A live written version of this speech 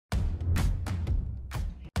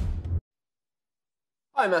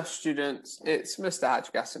Hi math students, it's Mr.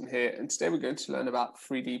 Hatchgasson here, and today we're going to learn about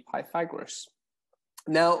 3D Pythagoras.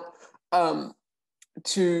 Now,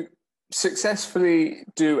 to successfully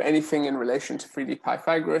do anything in relation to 3D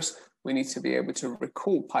Pythagoras, we need to be able to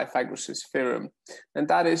recall Pythagoras' theorem, and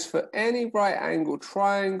that is for any right angle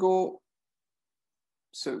triangle.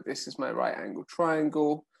 So this is my right angle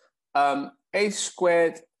triangle. A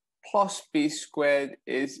squared plus b squared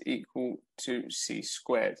is equal to c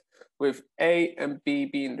squared, with a and b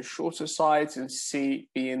being the shorter sides and c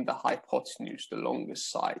being the hypotenuse, the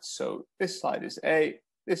longest side. So this side is a,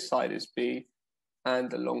 this side is b, and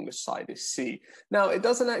the longest side is c. Now, it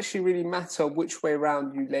doesn't actually really matter which way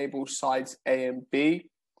around you label sides a and b.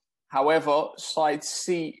 However, side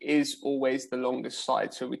c is always the longest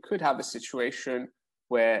side. So we could have a situation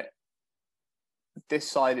where this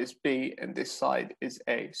side is B and this side is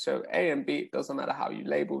A. So A and B, it doesn't matter how you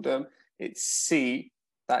label them, it's C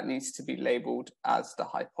that needs to be labeled as the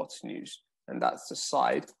hypotenuse, and that's the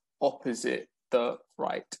side opposite the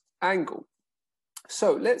right angle.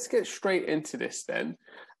 So let's get straight into this then.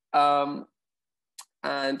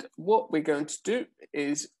 And what we're going to do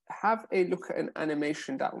is have a look at an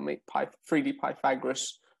animation that will make 3D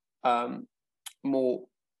Pythagoras more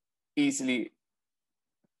easily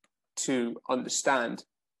to understand.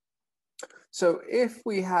 So if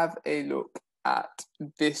we have a look at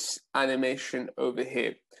this animation over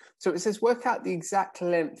here, so it says work out the exact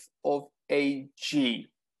length of AG.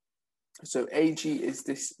 So AG is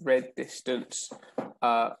this red distance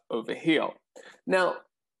over here. Now,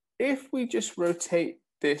 if we just rotate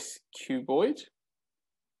this cuboid,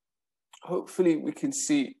 hopefully we can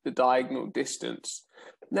see the diagonal distance.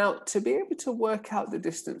 Now, to be able to work out the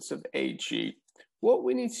distance of AG, what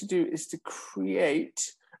we need to do is to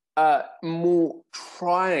create more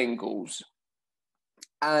triangles,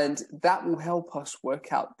 and that will help us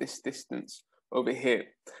work out this distance over here.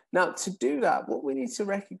 Now, to do that, what we need to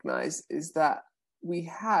recognize is that we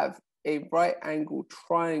have a right angle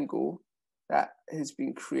triangle that has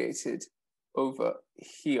been created over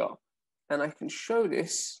here. And I can show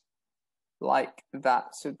this like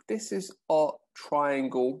that. So this is our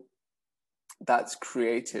triangle that's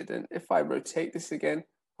created, and if I rotate this again,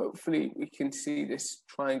 hopefully we can see this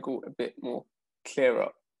triangle a bit more clearer.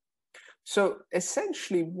 So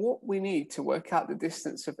essentially what we need to work out the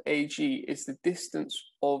distance of AG is the distance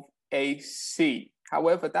of AC.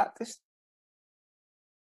 However, that distance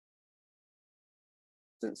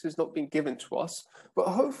has not been given to us, but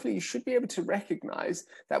hopefully you should be able to recognize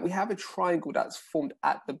that we have a triangle that's formed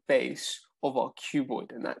at the base of our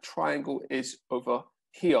cuboid, and that triangle is over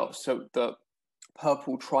here. So the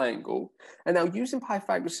purple triangle. And now using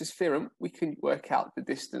Pythagoras' theorem, we can work out the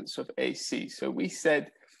distance of AC. So we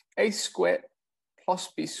said a squared plus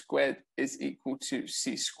b squared is equal to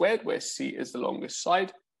c squared, where c is the longest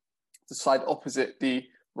side, the side opposite the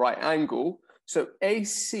right angle. So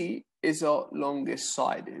AC is our longest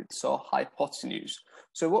side, it's our hypotenuse.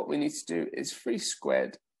 So what we need to do is 3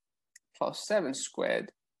 squared plus 7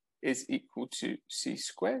 squared is equal to c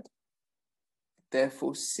squared.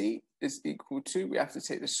 Therefore, c is equal to, we have to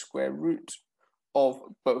take the square root of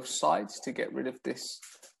both sides to get rid of this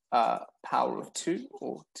power of 2,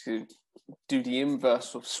 or to do the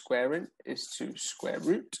inverse of squaring is to square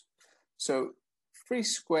root. So 3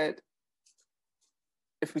 squared,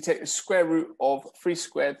 if we take the square root of 3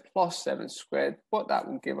 squared plus 7 squared, what that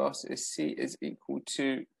will give us is c is equal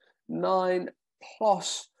to 9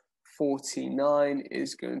 plus 49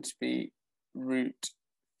 is going to be root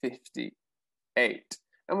 58.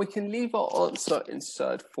 And we can leave our answer in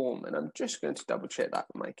third form, and I'm just going to double check that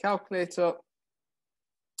with my calculator,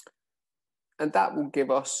 and that will give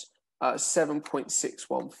us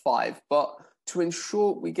 7.615. But to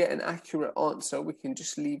ensure we get an accurate answer, we can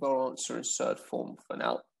just leave our answer in third form for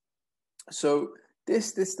now. So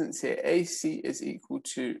this distance here, AC, is equal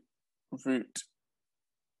to root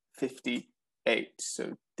 58.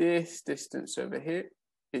 So this distance over here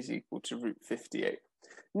is equal to root 58.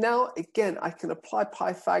 Now, again, I can apply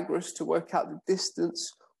Pythagoras to work out the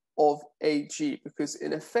distance of AG, because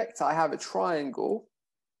in effect, I have a triangle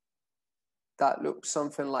that looks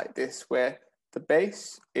something like this, where the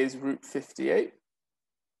base is root 58,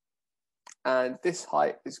 and this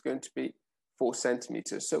height is going to be 4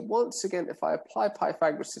 centimeters. So once again, if I apply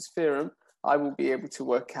Pythagoras' theorem, I will be able to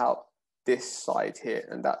work out this side here,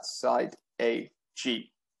 and that's side AG.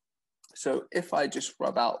 So if I just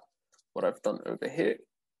rub out what I've done over here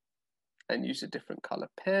and use a different color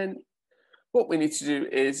pen, what we need to do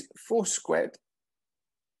is 4 squared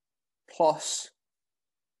plus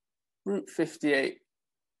root 58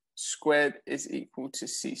 squared is equal to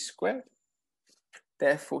c squared.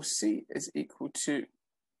 Therefore, c is equal to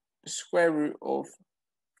the square root of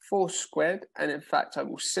 4 squared, and in fact I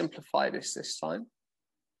will simplify this time.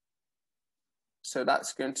 So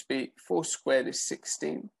that's going to be 4 squared is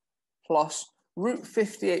 16 plus root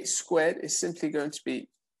 58 squared is simply going to be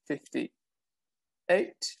 58.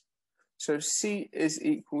 So C is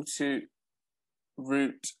equal to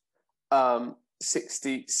root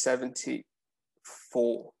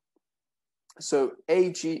 74. So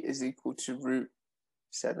AG is equal to root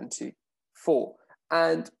 74.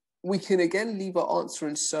 And we can again leave our answer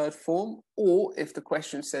in surd form, or if the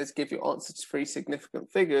question says give your answer to 3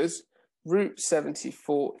 significant figures, root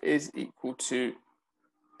 74 is equal to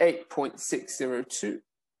 8.602.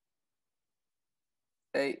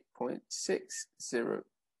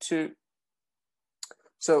 8.602.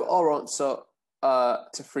 So our answer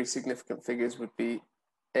to 3 significant figures would be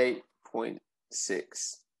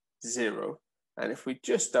 8.60. And if we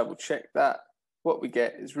just double check that, what we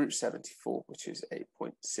get is root 74, which is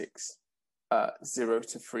 8.60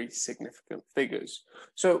 to 3 significant figures.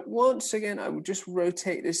 So once again, I will just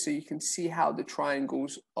rotate this so you can see how the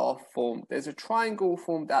triangles are formed. There's a triangle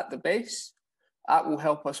formed at the base. That will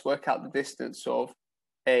help us work out the distance of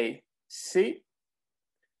AC.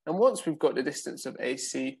 And once we've got the distance of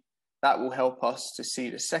AC, that will help us to see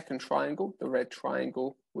the second triangle, the red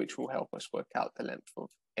triangle, which will help us work out the length of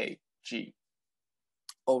AG.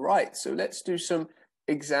 All right, so let's do some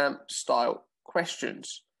exam style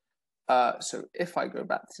questions. So if I go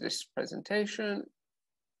back to this presentation.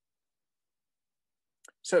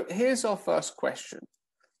 So here's our first question.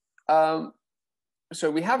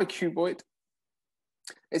 So we have a cuboid.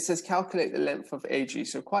 It says calculate the length of AG.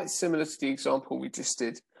 So quite similar to the example we just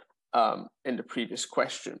did in the previous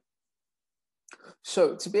question.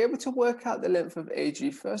 So to be able to work out the length of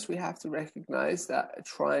AG, first we have to recognize that a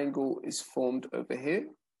triangle is formed over here.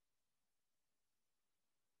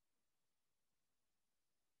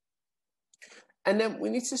 And then we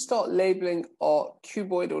need to start labeling our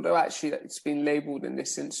cuboid, although actually it's been labeled in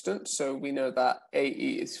this instance. So we know that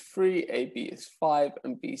AE is 3, AB is 5,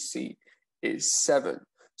 and BC is 7.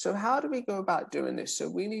 So how do we go about doing this? So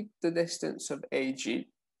we need the distance of AG.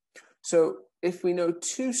 So if we know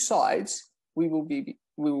 2 sides, we will be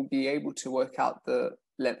able to work out the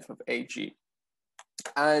length of AG.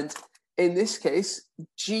 And in this case,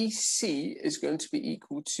 GC is going to be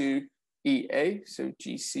equal to EA, so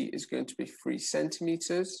GC is going to be 3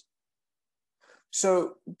 centimeters.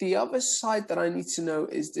 So the other side that I need to know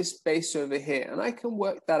is this base over here, and I can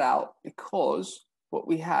work that out because what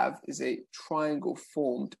we have is a triangle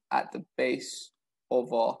formed at the base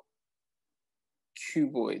of our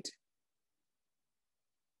cuboid.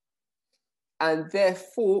 And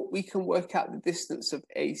therefore, we can work out the distance of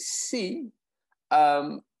AC.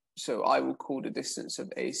 So I will call the distance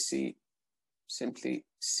of AC simply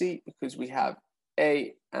C, because we have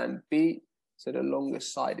A and B, so the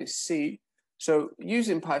longest side is C. So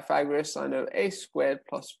using Pythagoras, I know A squared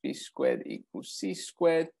plus B squared equals C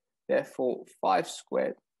squared, therefore 5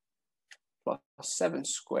 squared plus 7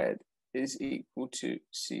 squared is equal to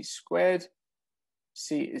C squared.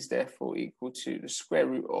 C is therefore equal to the square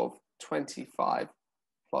root of 25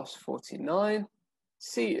 plus 49.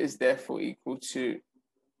 C is therefore equal to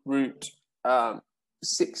root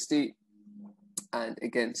 60 and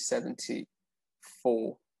again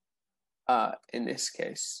 74 in this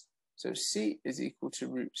case. So C is equal to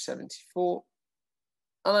root 74.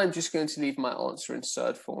 And I'm just going to leave my answer in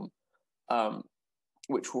surd form,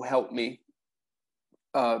 which will help me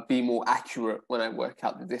be more accurate when I work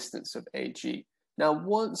out the distance of AG. Now,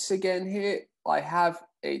 once again here, I have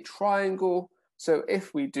a triangle. So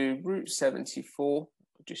if we do root 74,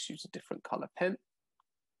 I'll just use a different color pen,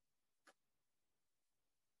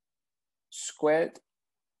 squared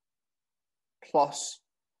plus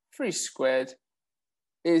 3 squared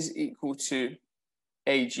is equal to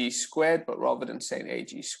AG squared, but rather than saying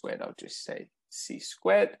AG squared, I'll just say C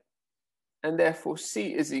squared. And therefore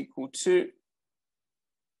C is equal to,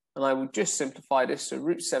 and I will just simplify this, so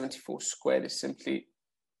root 74 squared is simply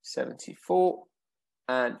 74,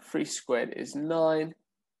 and 3 squared is 9,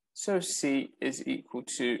 so C is equal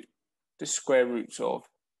to the square root of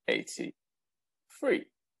 83.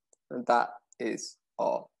 And that is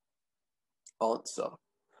our answer.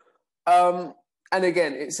 And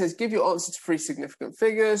again, it says give your answer to 3 significant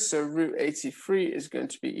figures. So root 83 is going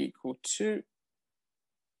to be equal to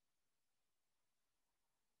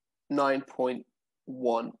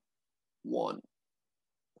 9.11.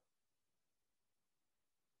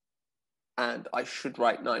 And I should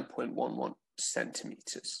write 9.11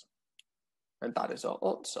 centimeters. And that is our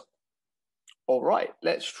answer. All right,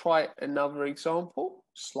 let's try another example,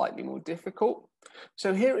 slightly more difficult.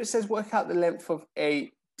 So here it says work out the length of AD.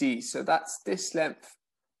 AD. So that's this length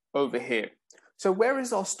over here. So where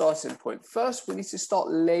is our starting point? First, we need to start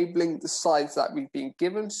labeling the sides that we've been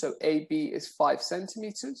given. So AB is 5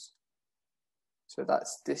 centimeters. So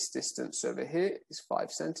that's this distance over here is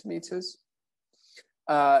 5 centimeters.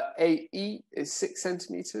 AE is 6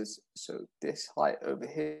 centimeters. So this height over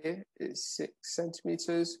here is 6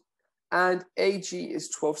 centimeters. And AG is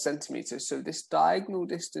 12 centimeters. So this diagonal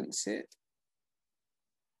distance here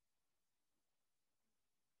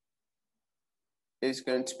is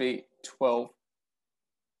going to be 12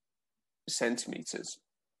 centimeters.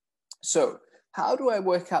 So how do I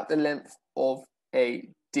work out the length of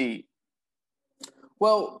AD?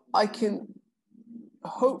 Well, I can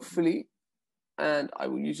hopefully, and I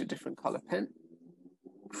will use a different color pen,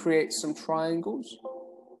 create some triangles.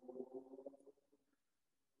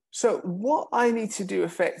 So what I need to do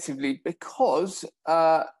effectively, because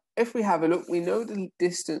if we have a look, we know the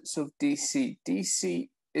distance of DC. DC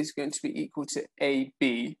is going to be equal to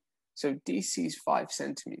AB. So DC is 5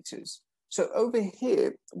 centimeters. So over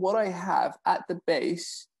here, what I have at the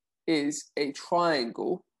base is a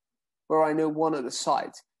triangle where I know one of the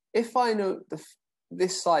sides. If I know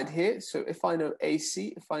this side here, so if I know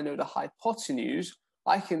AC, if I know the hypotenuse,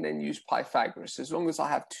 I can then use Pythagoras. As long as I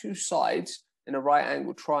have two sides in a right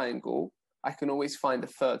angle triangle, I can always find a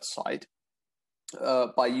third side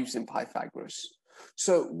by using Pythagoras.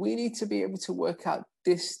 So we need to be able to work out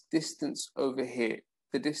this distance over here,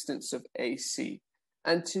 the distance of AC.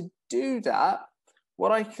 And to do that,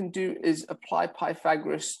 what I can do is apply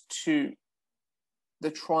Pythagoras to the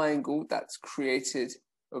triangle that's created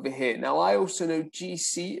over here. Now, I also know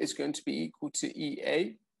GC is going to be equal to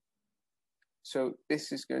EA. So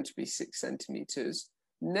this is going to be 6 centimeters.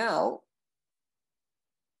 Now,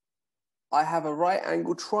 I have a right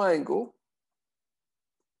angle triangle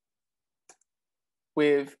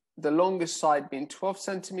with the longest side being 12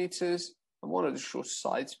 centimeters and one of the shortest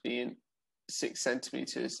sides being 6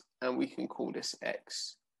 centimeters, and we can call this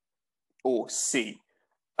X or C.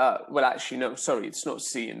 Well, actually, no, sorry, it's not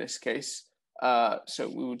C in this case. So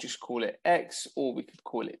we will just call it X, or we could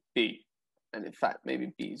call it B. And in fact,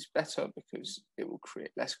 maybe B is better because it will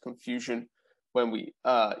create less confusion when we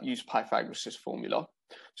use Pythagoras' formula.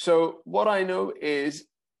 So what I know is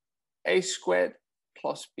A squared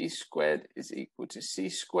plus B squared is equal to C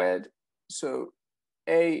squared. So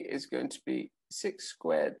A is going to be 6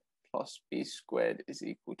 squared plus B squared is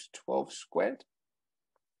equal to 12 squared.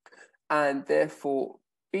 And therefore,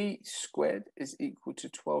 B squared is equal to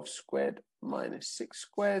 12 squared minus 6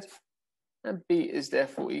 squared. And B is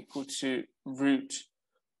therefore equal to root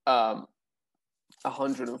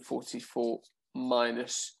 144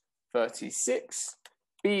 minus 36.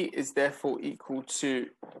 B is therefore equal to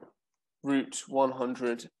root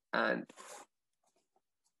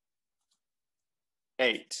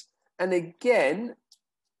 108. And again,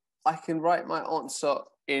 I can write my answer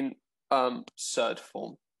in surd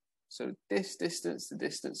form. So this distance, the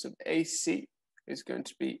distance of AC, is going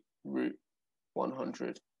to be root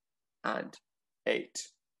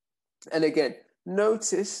 108. And again,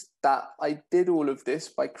 notice that I did all of this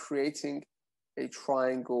by creating a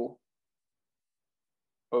triangle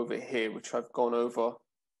over here, which I've gone over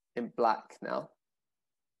in black now.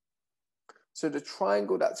 So the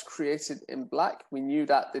triangle that's created in black, we knew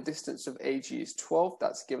that the distance of AG is 12.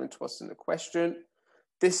 That's given to us in the question.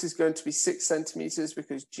 This is going to be 6 centimeters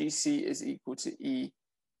because GC is equal to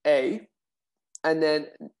EA. And then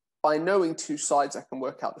by knowing two sides, I can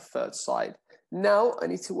work out the third side. Now I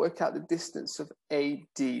need to work out the distance of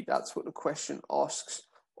AD. That's what the question asks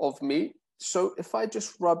of me. So if I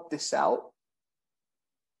just rub this out,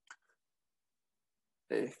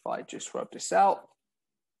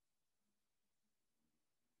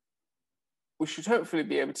 we should hopefully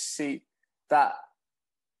be able to see that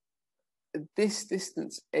this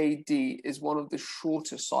distance AD is one of the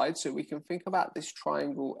shorter sides. So we can think about this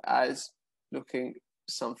triangle as looking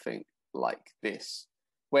something like this,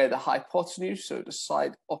 where the hypotenuse, so the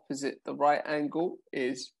side opposite the right angle,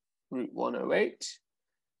 is root 108.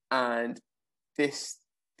 And this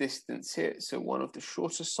distance here, so one of the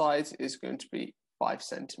shorter sides, is going to be 5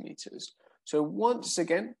 centimeters. So once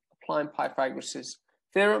again, applying Pythagoras'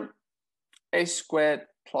 theorem, A squared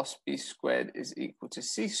plus B squared is equal to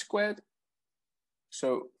C squared.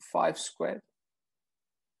 So 5 squared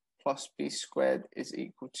plus B squared is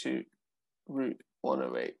equal to root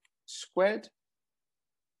 108 squared.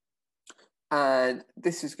 And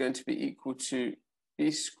this is going to be equal to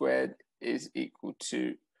B squared is equal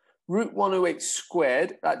to root 108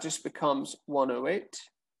 squared. That just becomes 108.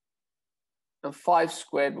 And 5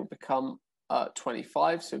 squared will become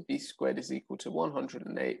 25. So B squared is equal to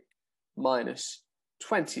 108 minus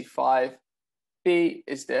 25. B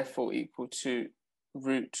is therefore equal to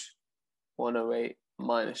root 108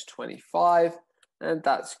 minus 25, and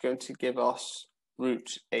that's going to give us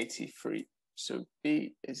root 83. So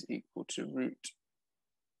B is equal to root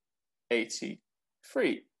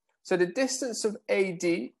 83. So the distance of AD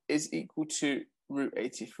is equal to root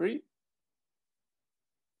 83.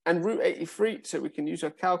 And root 83, so we can use our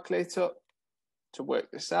calculator to work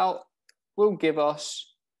this out, will give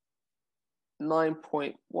us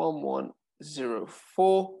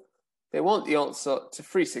 9.1104. They want the answer to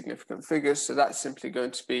 3 significant figures, so that's simply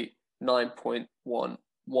going to be 9.11.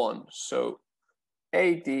 So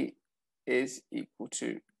AD is equal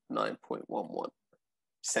to 9.11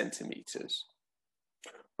 centimeters.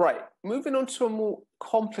 Right, moving on to a more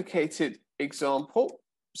complicated example.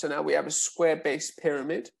 So now we have a square-based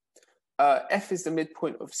pyramid. F is the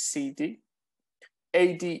midpoint of CD.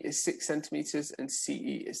 AD is 6 centimeters and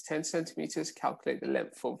CE is 10 centimeters. Calculate the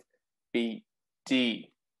length of BD.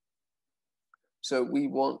 So we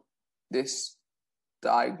want this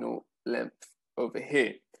diagonal length over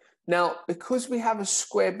here. Now, because we have a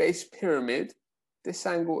square-based pyramid, this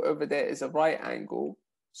angle over there is a right angle.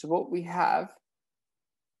 So what we have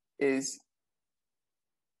is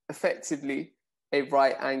effectively a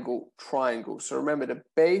right angle triangle. So remember, the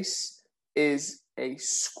base is a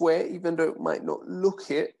square, even though it might not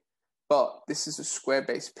look it, but this is a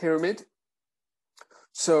square-based pyramid.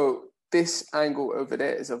 So this angle over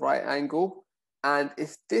there is a right angle. And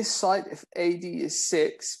if this side, if AD is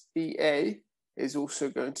 6, BA is also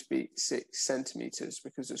going to be 6 centimeters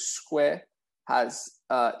because a square has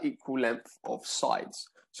equal length of sides.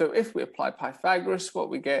 So if we apply Pythagoras, what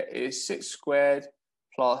we get is 6 squared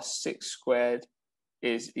plus 6 squared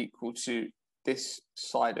is equal to this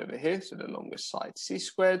side over here, so the longest side, C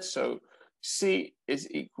squared. So C is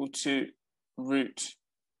equal to root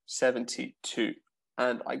 72.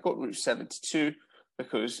 And I got root 72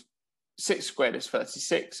 because 6 squared is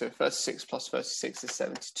 36, so 36 plus 36 is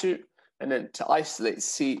 72. And then to isolate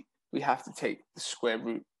C, we have to take the square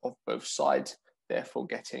root of both sides, therefore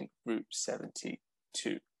getting root 72.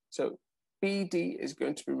 So BD is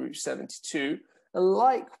going to be root 72. And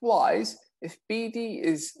likewise, if BD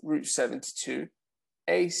is root 72,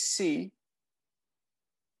 AC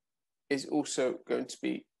is also going to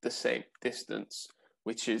be the same distance,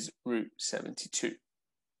 which is root 72.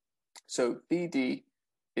 So BD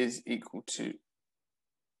is equal to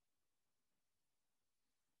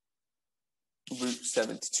root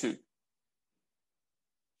 72.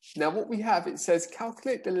 Now what we have, it says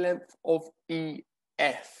calculate the length of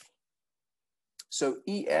EF. So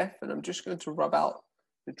EF, and I'm just going to rub out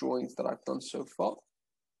the drawings that I've done so far.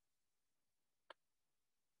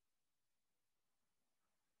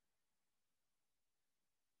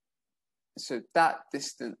 So that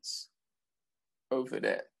distance over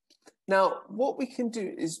there. Now, what we can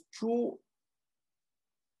do is draw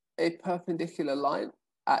a perpendicular line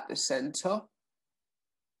at the center.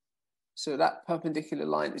 So that perpendicular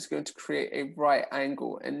line is going to create a right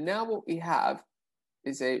angle. And now what we have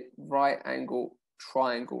is a right angle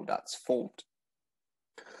triangle that's formed.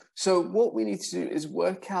 So what we need to do is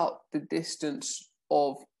work out the distance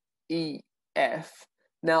of EF.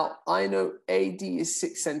 Now, I know AD is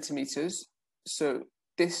 6 centimeters. So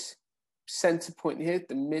this center point here,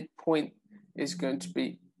 the midpoint, is going to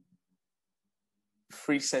be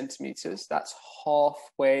 3 centimeters. That's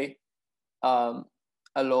halfway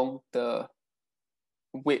along the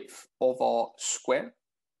width of our square.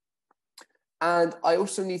 And I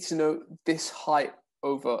also need to know this height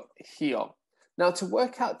over here. Now, to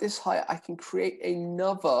work out this height, I can create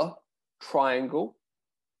another triangle.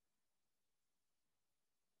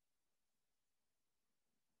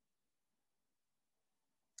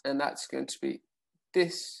 And that's going to be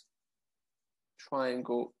this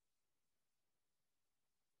triangle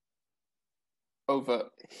over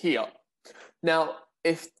here. Now,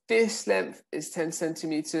 if this length is 10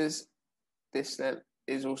 centimeters, this length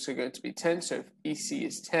is also going to be 10. So if EC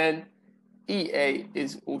is 10, EA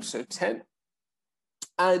is also 10.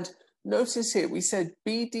 And notice here, we said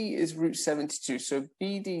BD is root 72. So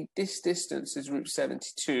BD, this distance is root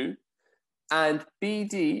 72. And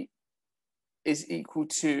BD is equal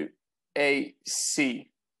to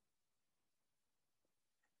AC.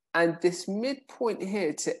 And this midpoint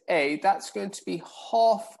here to A, that's going to be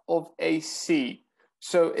half of AC.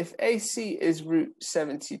 So if AC is root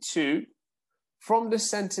 72, from the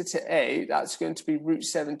center to A, that's going to be root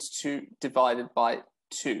 72 divided by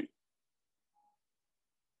 2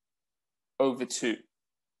 over 2.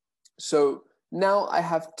 So now I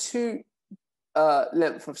have two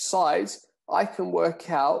length of sides. I can work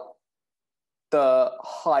out the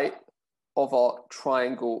height of our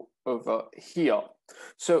triangle over here.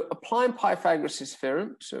 So applying Pythagoras'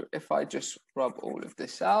 theorem, so if I just rub all of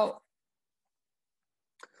this out,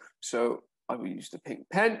 so I will use the pink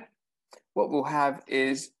pen, what we'll have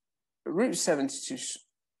is root 72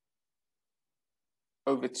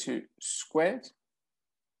 over 2 squared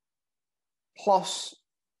plus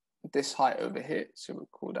this height over here, so we'll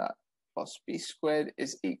call that plus b squared,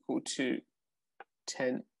 is equal to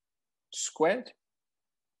 10 squared.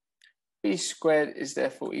 B squared is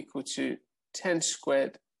therefore equal to 10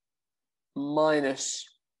 squared minus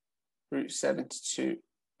root 72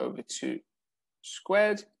 over 2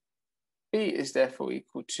 squared. B is therefore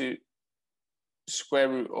equal to square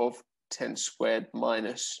root of 10 squared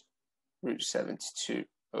minus root 72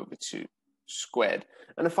 over 2 squared.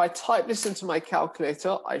 And if I type this into my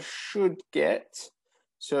calculator, I should get,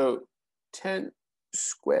 so 10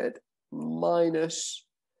 squared minus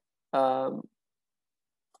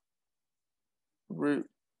root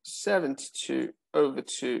 72 over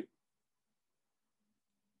 2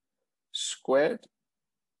 squared.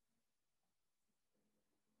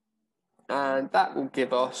 And that will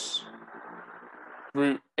give us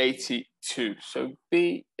root 82. So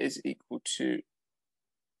B is equal to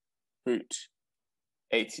root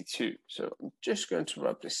 82. So I'm just going to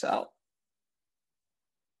rub this out.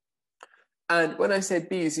 And when I say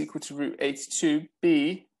B is equal to root 82,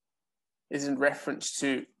 B is in reference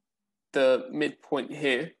to the midpoint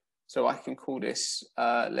here. So I can call this,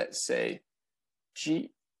 let's say,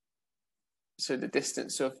 G. So the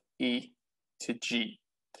distance of E to G,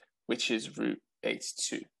 which is root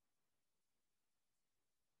 82.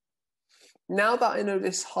 Now that I know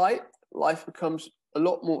this height, life becomes a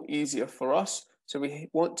lot more easier for us. So we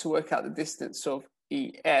want to work out the distance of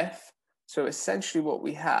EF. So essentially what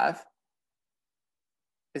we have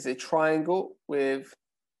is a triangle with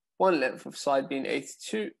one length of side being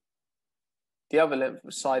 82, the other length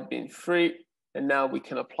of side being 3, and now we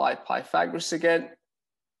can apply Pythagoras again.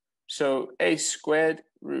 So a squared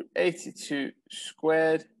root 82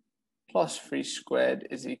 squared plus 3 squared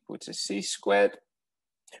is equal to c squared.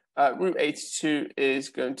 Root 82 is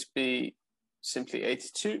going to be simply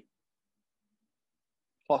 82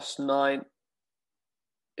 plus 9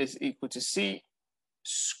 is equal to c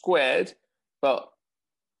squared, but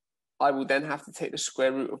I will then have to take the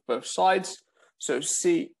square root of both sides. So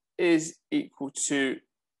c is equal to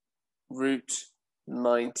root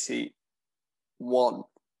 91.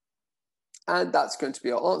 And that's going to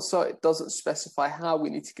be our answer. It doesn't specify how we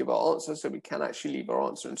need to give our answer, so we can actually leave our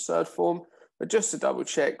answer in third form. But just to double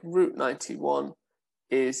check, root 91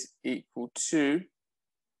 is equal to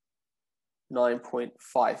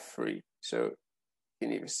 9.53. So you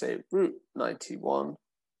can either say root 91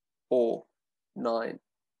 or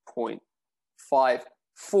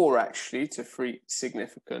 9.54 actually, to 3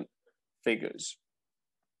 significant figures.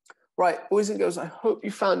 Right, boys and girls, I hope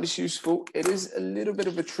you found this useful. It is a little bit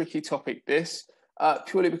of a tricky topic, this,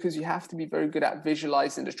 purely because you have to be very good at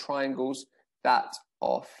visualizing the triangles that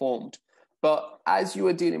are formed. But as you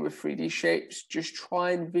are dealing with 3D shapes, just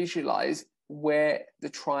try and visualize where the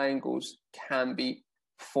triangles can be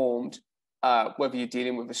formed, whether you're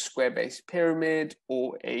dealing with a square-based pyramid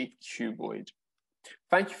or a cuboid.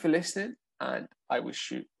 Thank you for listening, and I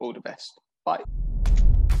wish you all the best. Bye.